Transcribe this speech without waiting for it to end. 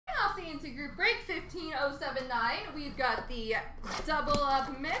C&C Group break 15079. We've got the double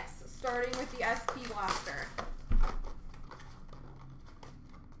up mix starting with the SP Blaster.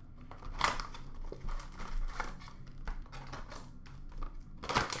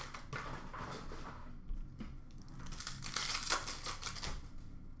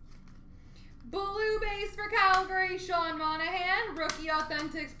 Blue base for Calgary, Sean Monahan. Rookie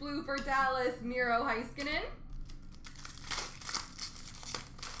Authentics blue for Dallas, Miro Heiskanen.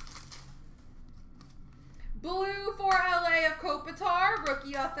 Blue for LA of Kopitar.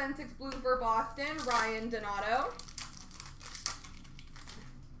 Rookie Authentics blue for Boston, Ryan Donato.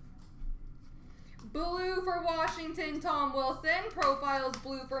 Blue for Washington, Tom Wilson. Profiles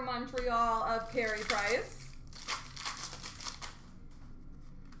blue for Montreal of Carey Price.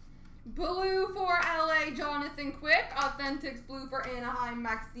 Blue for LA, Jonathan Quick. Authentics blue for Anaheim,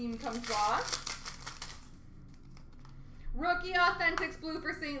 Maxime Comtois. Rookie Authentics blue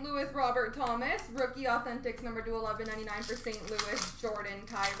for St. Louis, Robert Thomas. Rookie Authentics number to 1199 for St. Louis, Jordan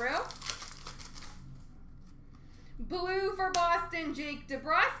Cairo. Blue for Boston, Jake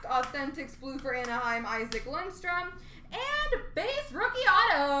DeBrusk. Authentics blue for Anaheim, Isaac Lundstrom. And base rookie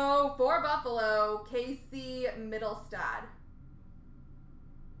auto for Buffalo, Casey Mittelstadt.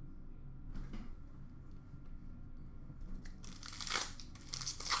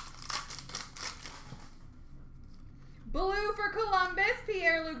 Blue for Columbus,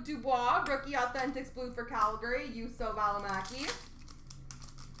 Pierre-Luc Dubois. Rookie Authentics blue for Calgary, Juuso Valimaki.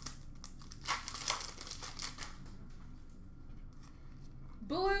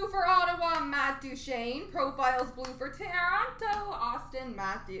 Blue for Ottawa, Matt Duchene. Profiles blue for Toronto, Austin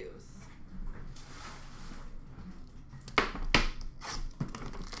Matthews.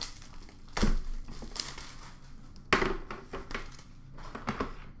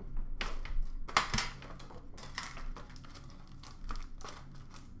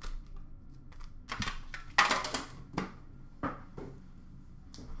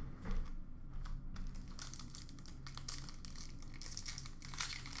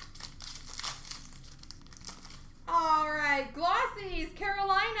 Glossies,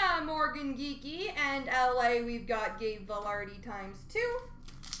 Carolina, Morgan Geekie, and LA, we've got Gabe Vilardi ×2.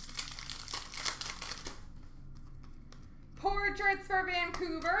 Portraits for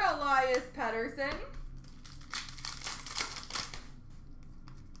Vancouver, Elias Pettersson.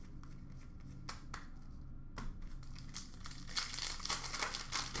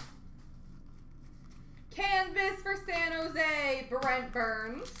 Canvas for San Jose, Brent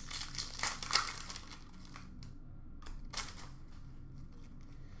Burns.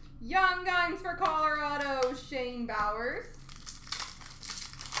 Young Guns for Colorado, Shane Bowers.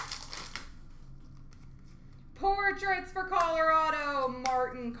 Portraits for Colorado,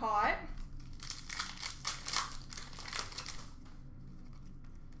 Martin Cott.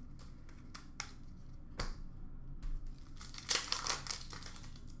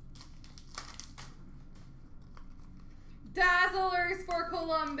 Dazzlers for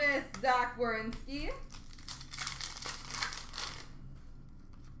Columbus, Zach Werenski.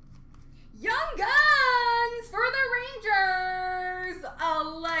 Young Guns for the Rangers,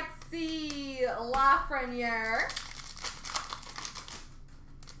 Alexis Lafreniere.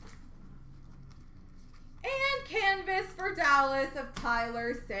 And Canvas for Dallas of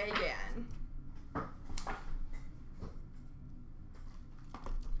Tyler Seguin.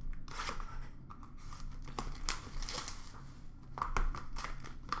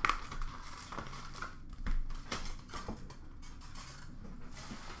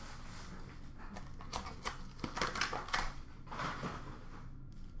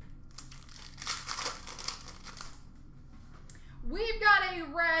 We've got a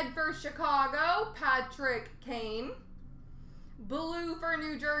red for Chicago, Patrick Kane. Blue for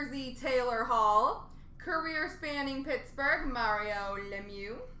New Jersey, Taylor Hall. Career spanning Pittsburgh, Mario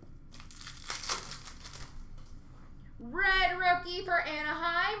Lemieux. Red rookie for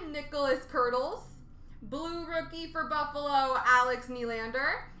Anaheim, Nicholas Kurtles. Blue rookie for Buffalo, Alex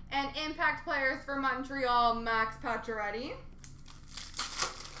Nylander. And impact players for Montreal, Max Pacioretty.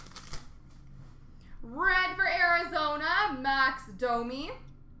 Red for Arizona, Max Domi.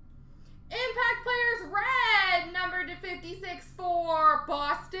 Impact players red, number to 56 for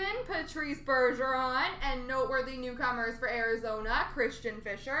Boston, Patrice Bergeron. And noteworthy newcomers for Arizona, Christian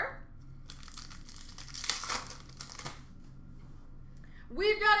Fischer.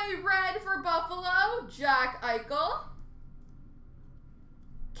 We've got a red for Buffalo, Jack Eichel.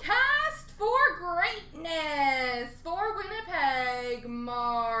 Cast for Greatness for Winnipeg,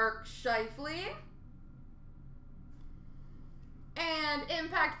 Mark Scheifele. And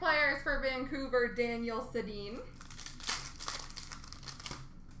impact players for Vancouver, Daniel Sedin.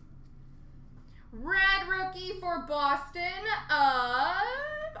 Rookie for Boston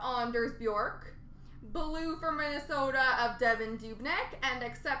of Anders Bjork. Blue for Minnesota of Devin Dubnyk. And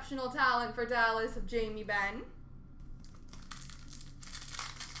exceptional talent for Dallas of Jamie Benn.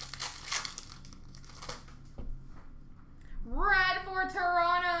 Red for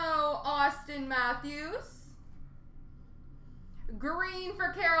Toronto, Austin Matthews. Green for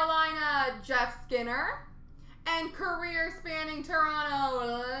Carolina, Jeff Skinner. And career spanning Toronto,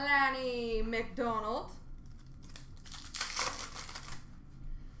 Lanny McDonald.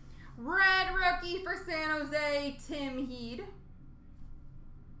 Red rookie for San Jose, Tim Heed.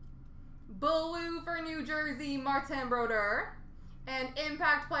 Blue for New Jersey, Martin Brodeur. And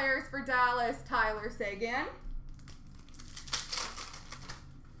impact players for Dallas, Tyler Seguin.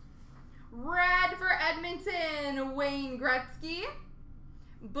 Red for Edmonton, Wayne Gretzky.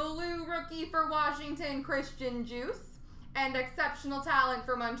 Blue rookie for Washington, Christian Juice. And exceptional talent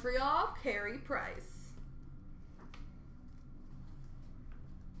for Montreal, Carey Price.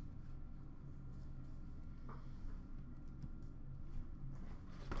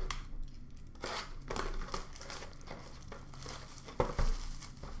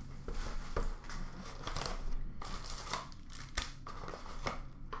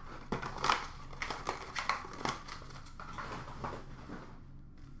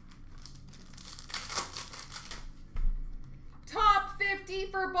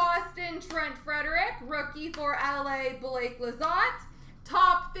 For Boston, Trent Frederick. Rookie for LA, Blake Lizotte.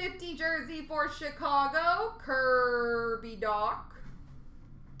 Top 50 jersey for Chicago, Kirby Dach.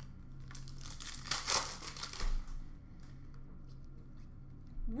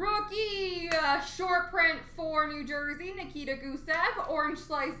 Rookie short print for New Jersey, Nikita Gusev. Orange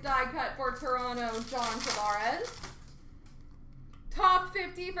slice die cut for Toronto, John Tavares. Top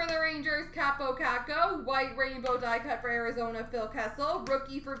 50 for the Rangers, Capo Caco. White rainbow die cut for Arizona, Phil Kessel.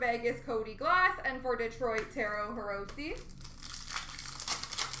 Rookie for Vegas, Cody Glass. And for Detroit, Taro Hirose.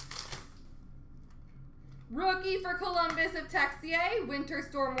 Rookie for Columbus of Texier. Winter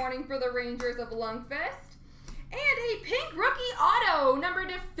Storm warning for the Rangers of Lundqvist. And a pink rookie auto, number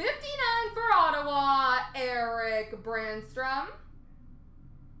to 59 for Ottawa, Eric Brandstrom.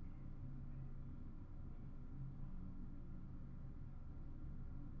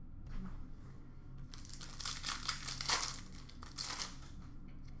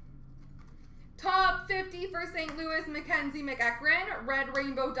 Top 50 for St. Louis, Mackenzie McEachran. Red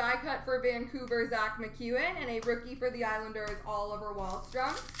rainbow die cut for Vancouver, Zach McEwen. And a rookie for the Islanders, Oliver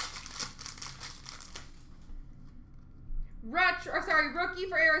Wahlstrom. Rookie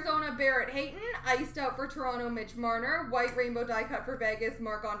for Arizona, Barrett Hayton. Iced out for Toronto, Mitch Marner. White rainbow die cut for Vegas,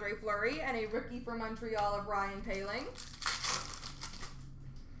 Marc-Andre Fleury. And a rookie for Montreal of Ryan Poehling.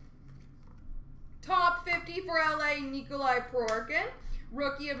 Top 50 for LA, Nikolai Prorkin.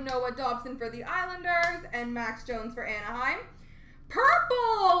 Rookie of Noah Dobson for the Islanders, and Max Jones for Anaheim.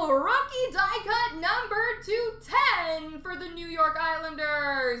 Purple rookie die cut number 210 for the New York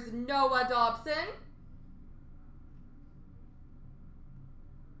Islanders, Noah Dobson.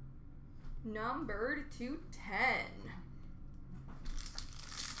 Numbered 210.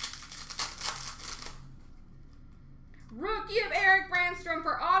 Rookie of Eric Brandstrom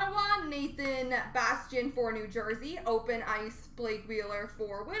for Ottawa, Nathan Bastian for New Jersey, Open Ice Blake Wheeler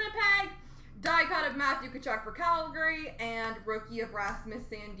for Winnipeg, die cut of Matthew Tkachuk for Calgary, and rookie of Rasmus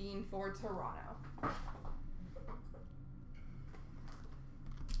Sandin for Toronto.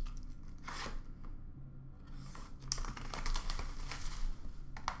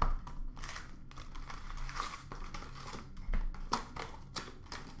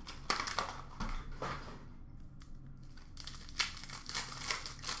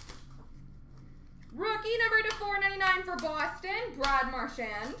 Rookie number to 499 for Boston, Brad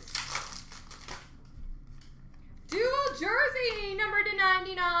Marchand. Dual jersey number to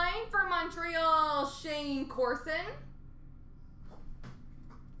 99 for Montreal, Shane Corson.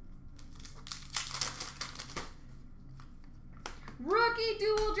 Rookie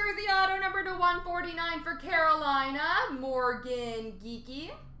dual jersey auto number to 149 for Carolina, Morgan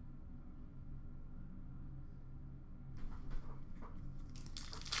Geekie.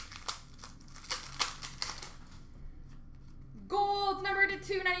 Gold number to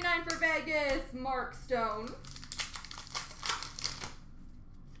 299 for Vegas, Mark Stone.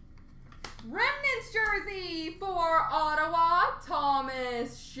 Remnants jersey for Ottawa,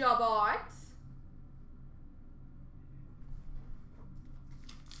 Thomas Chabot.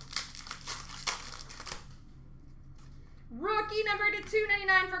 Rookie number to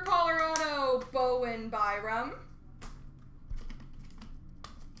 299 for Colorado, Bowen Byram.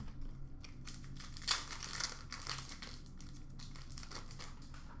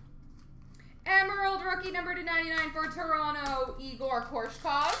 Emerald rookie rookie number /99 for Toronto, Igor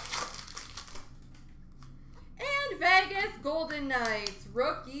Korshkov. And Vegas Golden Knights,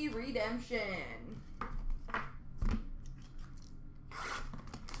 rookie redemption.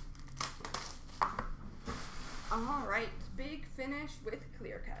 All right, big finish with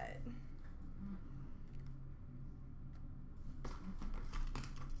clear cut.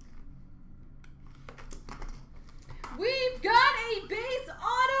 We've got a base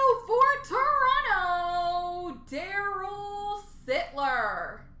auto for Toronto, Daryl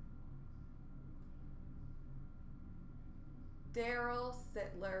Sittler. Daryl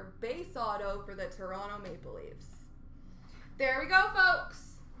Sittler, base auto for the Toronto Maple Leafs. There we go, folks.